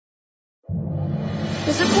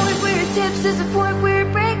There's a point where it tips, there's a point where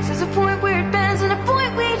it breaks, there's a point where it bends, and a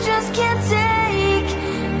point we just can't take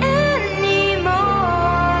anymore.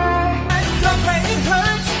 Stop playing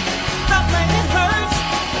hurts, stop playing hurts,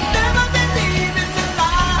 never believe in the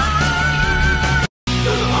lie. To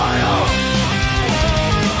the fire.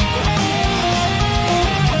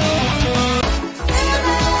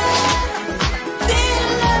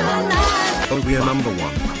 Oh, we are number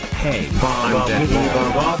one. Hey, I'm dead.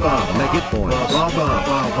 Make it boy.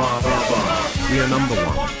 We are number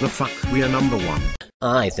one. The fuck? We are number one.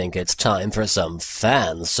 I think it's time for some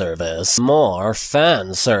fan service. More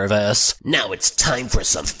fan service. Now it's time for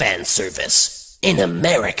some fan service in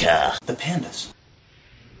America. The pandas.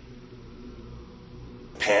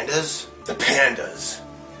 Pandas? The pandas.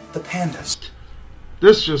 The pandas.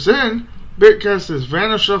 This just in. Bitcast has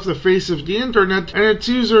vanished off the face of the internet, and its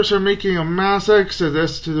users are making a mass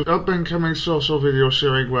exodus to the up-and-coming social video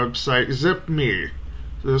sharing website ZipMe.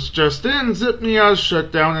 This just in, ZipMe has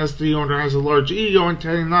shut down as the owner has a large ego and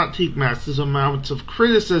cannot take massive amounts of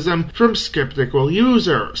criticism from skeptical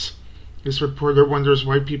users. This reporter wonders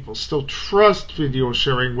why people still trust video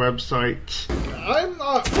sharing websites. I'm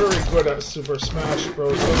not very good at Super Smash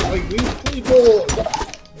Bros. Like, these people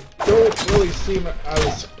don't really seem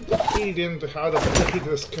as keyed into how to play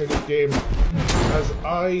this kind of game as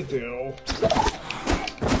I do.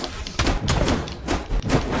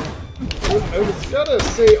 I was gonna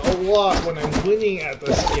say a lot when I'm winning at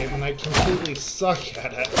this game and I completely suck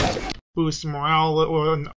at it. Boost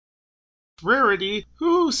morale and rarity,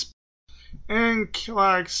 and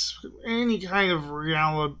lacks any kind of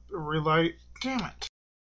reality. Damn it.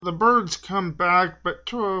 The birds come back, but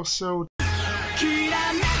so.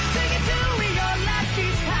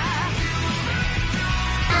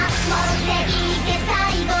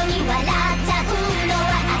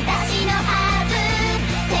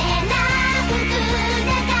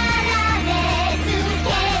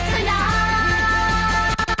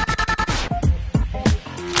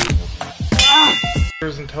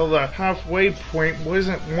 Until the halfway point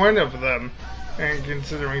wasn't one of them, and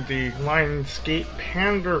considering the Lionsgate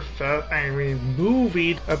Panda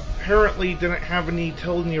movie apparently didn't have any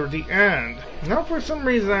till near the end. Now for some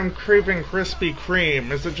reason I'm craving Krispy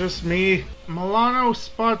Kreme. Is it just me? Milano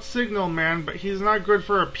spots Signal Man, but he's not good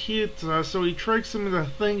for a pizza, so he tricks him into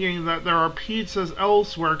thinking that there are pizzas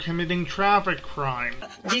elsewhere committing traffic crime.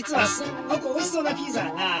 実はすっごく美味しそうなピザ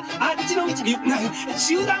があっちの道に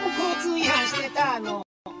集団交通違反してたの。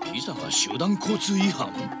ピザが集団交通違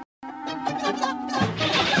反？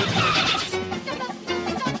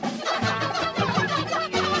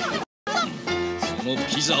その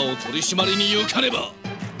ピザを取り締まりに行かねば。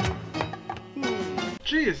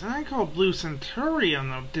Jeez, I call Blue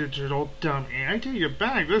Centurion a digital dummy. I take it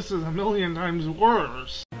back, this is a million times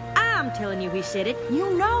worse. I'm telling you he said it.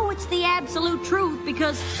 You know it's the absolute truth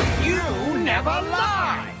because You never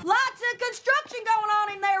lie! lots of construction going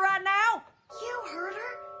on in there right now. You heard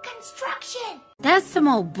her? Construction! That's some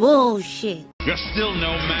old bullshit. You're still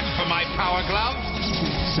no match for my power gloves?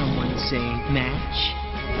 Did someone say match?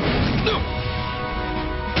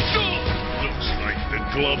 Looks like the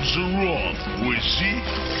gloves are off, Wizzy.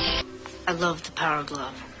 I love the power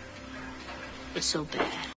glove. It's so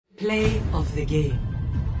bad. Play of the game.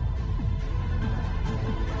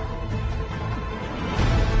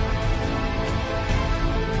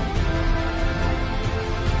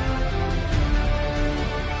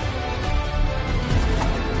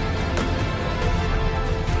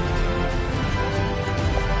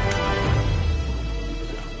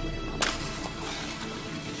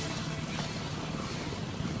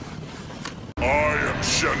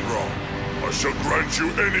 I shall grant you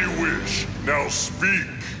any wish. Now speak.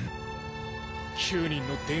 9人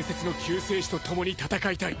の伝説の救世主と共に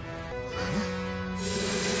戦いたい。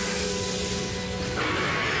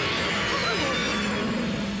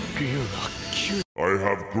竜が9 I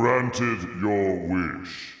have granted your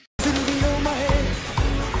wish.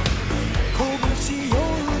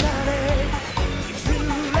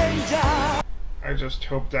 I just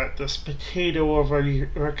hope that this potato of a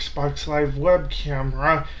Xbox Live web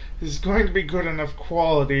camera is going to be good enough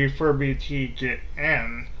quality for me to get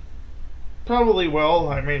in. Probably will.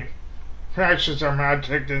 I mean, Fractions Are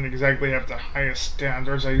Magic didn't exactly have the highest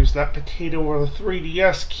standards. I used that potato with a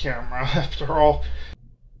 3DS camera, after all.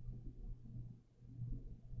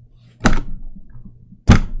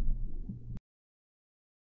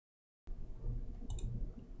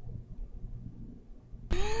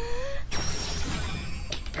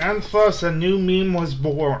 And thus a new meme was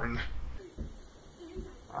born.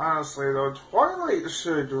 Honestly though, Twilight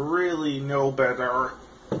should really know better.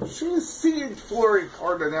 She's seen Flurry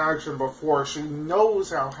Heart in action before. She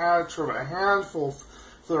knows how handsome a handful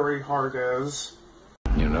Flurry Heart is.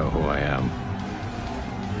 You know who I am.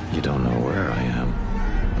 You don't know where I am.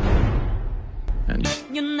 And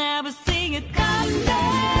You never see it coming. You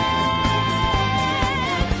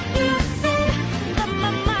see that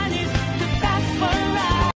my mind is too fast for a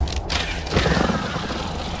ride.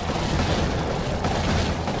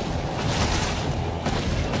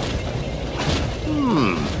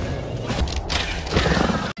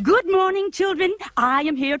 Good morning, children. I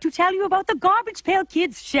am here to tell you about the Garbage Pail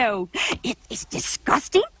Kids show. It is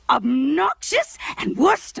disgusting, obnoxious, and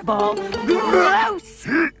worst of all, gross.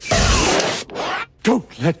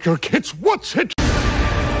 Don't let your kids watch it!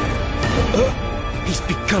 He's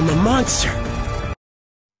become a monster.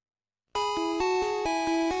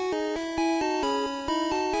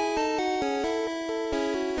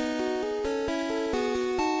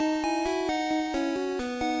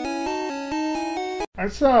 I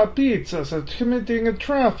saw pizzas committing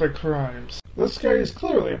traffic crimes. This guy is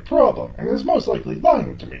clearly a problem and is most likely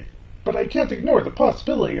lying to me. But I can't ignore the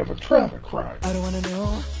possibility of a traffic crime. I don't wanna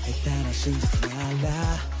know.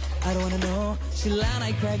 I don't wanna know. 知らな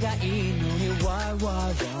いくらいがいいのに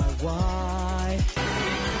why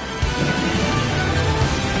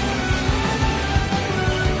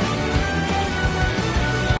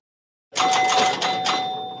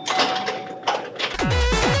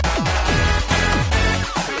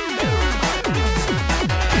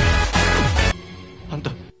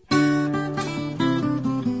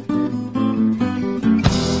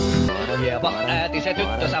Ääti se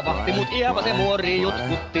tyttönsä vahti, mut Ieva se muori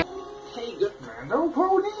jutkutti. Hey, good man, no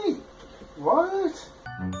pony? What?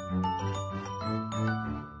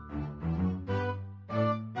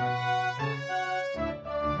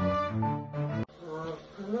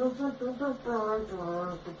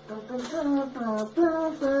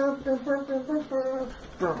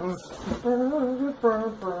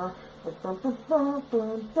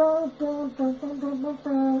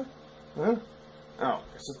 Huh? Oh,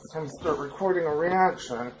 guess it's time to start recording a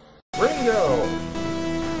reaction. Ringo!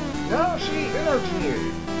 Now she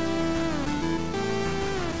energy!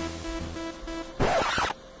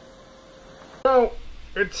 So,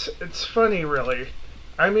 it's funny really.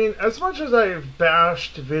 I mean, as much as I've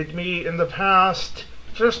bashed VidMe in the past,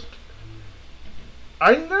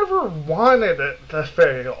 I never wanted it to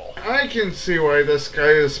fail. I can see why this guy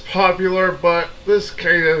is popular, but this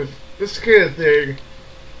kind of thing,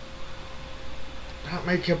 not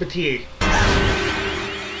my cup of tea.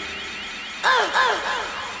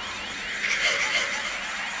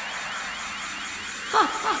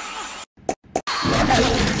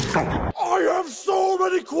 I have so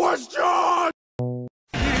many questions!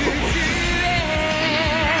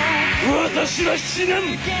 私は死なんぞ！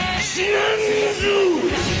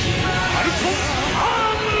アルコア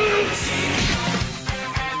ーム！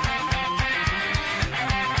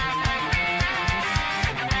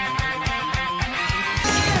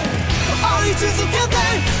追い続けて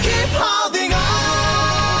Keep holding on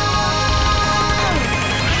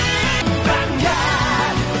バンガ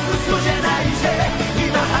ー嘘じゃないぜ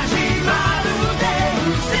今始まるで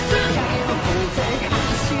切ないと風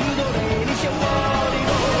足どれに勝利を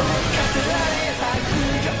課せられた苦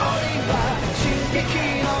情には進撃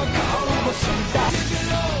の顔をした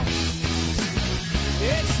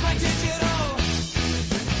It's my digital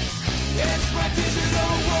It's my digital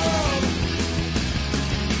world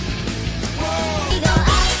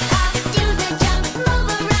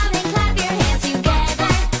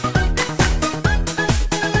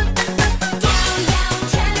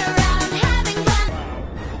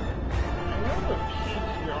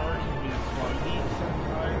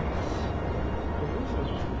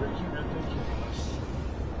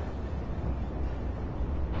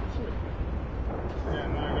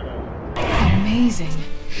Amazing.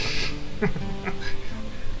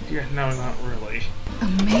 Yeah, no, not really.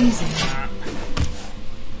 Amazing.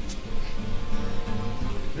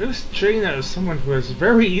 This Jaina is someone who is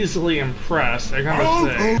very easily impressed, I gotta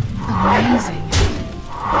say. Amazing.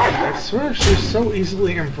 I swear she's so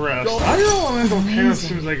easily impressed. Iron Elemental kind of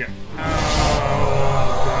seems like a... Oh,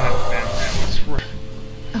 god,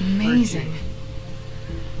 Amazing.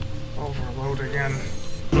 Overload again.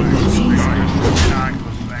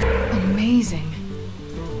 Amazing.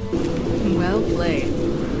 Well played.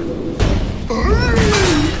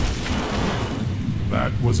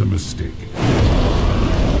 That was a mistake.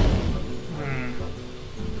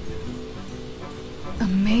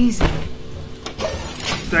 Amazing.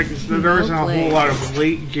 There isn't a whole lot of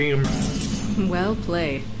late game. Well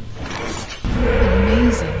played.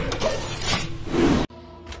 Amazing.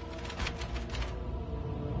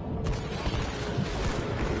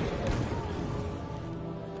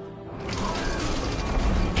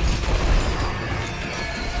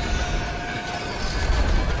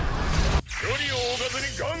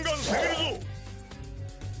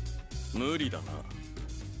 無理だな。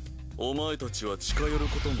お前たちは近寄る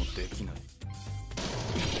こともできない。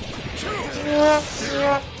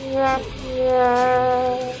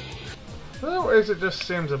Otherwise, it just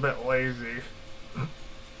seems a bit lazy. I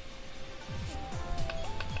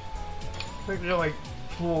think the only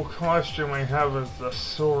full costume I have is the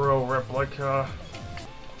Soro replica.